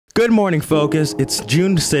Good morning, Focus. It's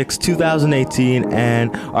June 6, 2018,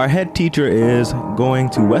 and our head teacher is going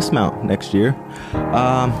to Westmount next year.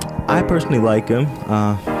 I personally like him.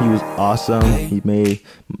 He was awesome. He made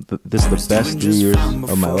this the best 3 years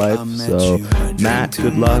of my life. So, Matt,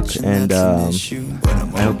 good luck, and I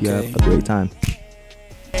hope you have a great time.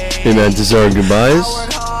 Hey, man, these are our goodbyes.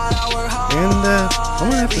 And I'm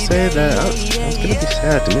gonna have to say that I was gonna be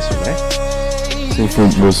sad to miss you, right? Same for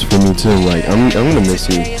me too. Like I'm gonna miss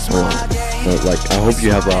you a lot. But like I hope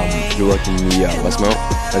you have good luck in the Westmount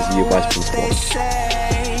as the vice principal.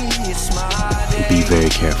 Be very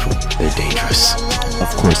careful. They're dangerous.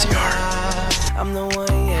 Of course they are.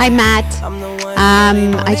 Hi, Matt.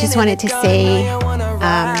 I just wanted to say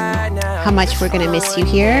how much we're gonna miss you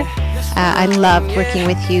here. I loved working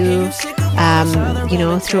with you. You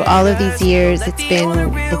know, through all of these years, it's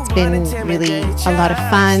been really a lot of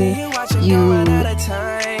fun.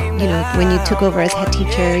 You know, when you took over as head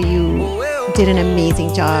teacher, you did an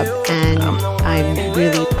amazing job, and I'm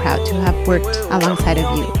really proud to have worked alongside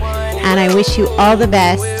of you. And I wish you all the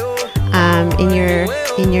best in your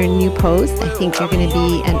new post. I think you're going to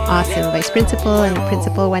be an awesome vice principal and a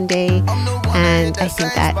principal one day, and I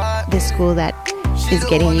think that the school that is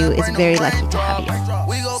getting you is very lucky to have you.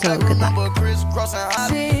 So good luck.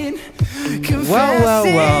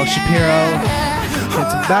 Well, Shapiro.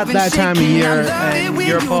 It's about that time of year, and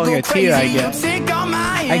you're pulling a tear, I guess.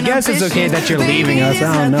 I guess it's okay that you're leaving us.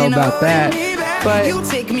 I don't know about that. But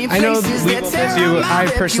I know we will miss you. I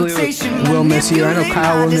personally will miss you. I know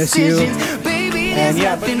Kyle will miss you. And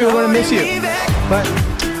yeah, but people are going to miss you. But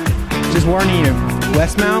just warning you,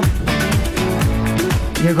 Westmount,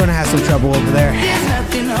 you're going to have some trouble over there.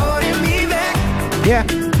 Yeah,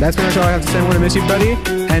 that's pretty much all I have to say. I want to miss you, buddy.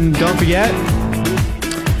 And don't forget,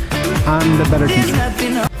 I'm the better teacher.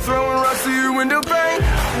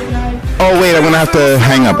 Oh wait, I'm gonna have to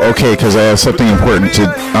hang up. Okay, because I have something important to.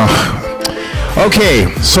 Okay,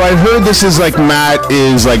 so I heard this is like Matt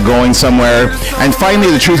is like going somewhere, and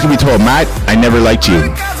finally the truth can be told. Matt, I never liked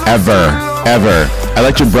you, ever. I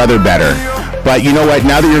liked your brother better. But you know what?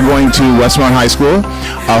 Now that you're going to Westmount High School,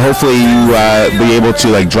 hopefully you be able to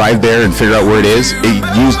like drive there and figure out where it is.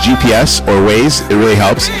 Use GPS or Waze. It really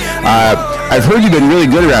helps. I've heard you've been really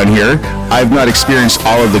good around here. I've not experienced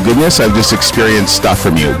all of the goodness. I've just experienced stuff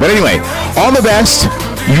from you. But anyway, all the best.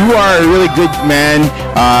 You are a really good man.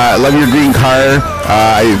 I love your green car.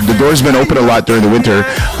 The door's been open a lot during the winter.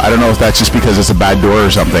 I don't know if that's just because it's a bad door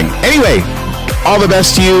or something. Anyway, all the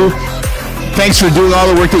best to you. Thanks for doing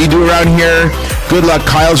all the work that you do around here. Good luck.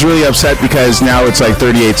 Kyle's really upset because now it's like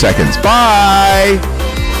 38 seconds. Bye!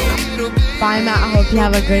 Bye, Matt. I hope you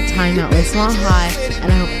have a good time at Westmount High,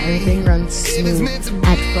 and I hope everything runs smooth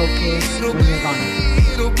at Focus when you're gone.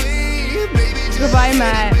 Goodbye,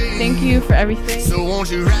 Matt. Thank you for everything.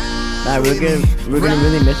 Matt, we're gonna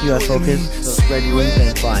really miss you at Focus, so spread your wings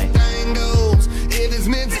and fly.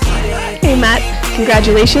 Hey, Matt.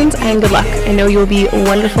 Congratulations and good luck. I know you'll be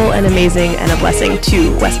wonderful and amazing and a blessing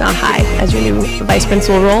to Westmount High as your new vice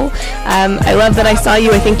principal role. I love that I saw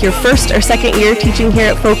you, I think your first or second year teaching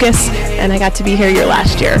here at Focus, and I got to be here your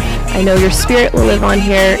last year. I know your spirit will live on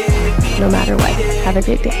here no matter what. Have a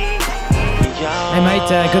great day. Hey mate,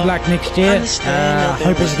 good luck next year.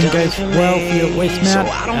 Hope everything goes well for you at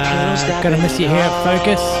Westmount. Gonna miss you here at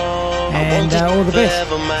Focus, and all the best.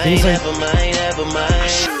 See you soon.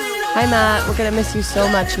 Hi Matt, we're going to miss you so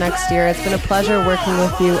much next year. It's been a pleasure working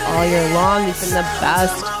with you all year long. You've been the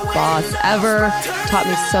best boss ever. Taught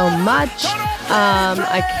me so much.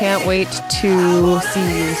 I can't wait to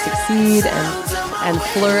see you succeed and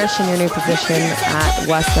flourish in your new position at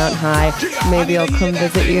Westmount High. Maybe I'll come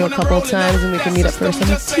visit you a couple of times and we can meet up for some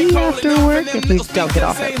tea after work if we don't get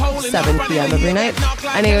off at 7 p.m. every night.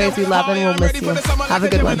 Anyways, we love and we'll miss you. Have a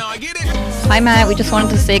good one. Hi Matt, we just wanted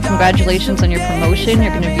to say congratulations on your promotion.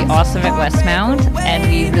 You're going to be awesome at Westmount, and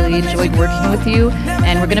we really enjoyed working with you,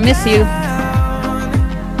 and we're going to miss you.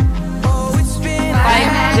 Bye,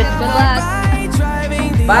 Matt. Good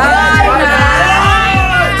luck. Bye.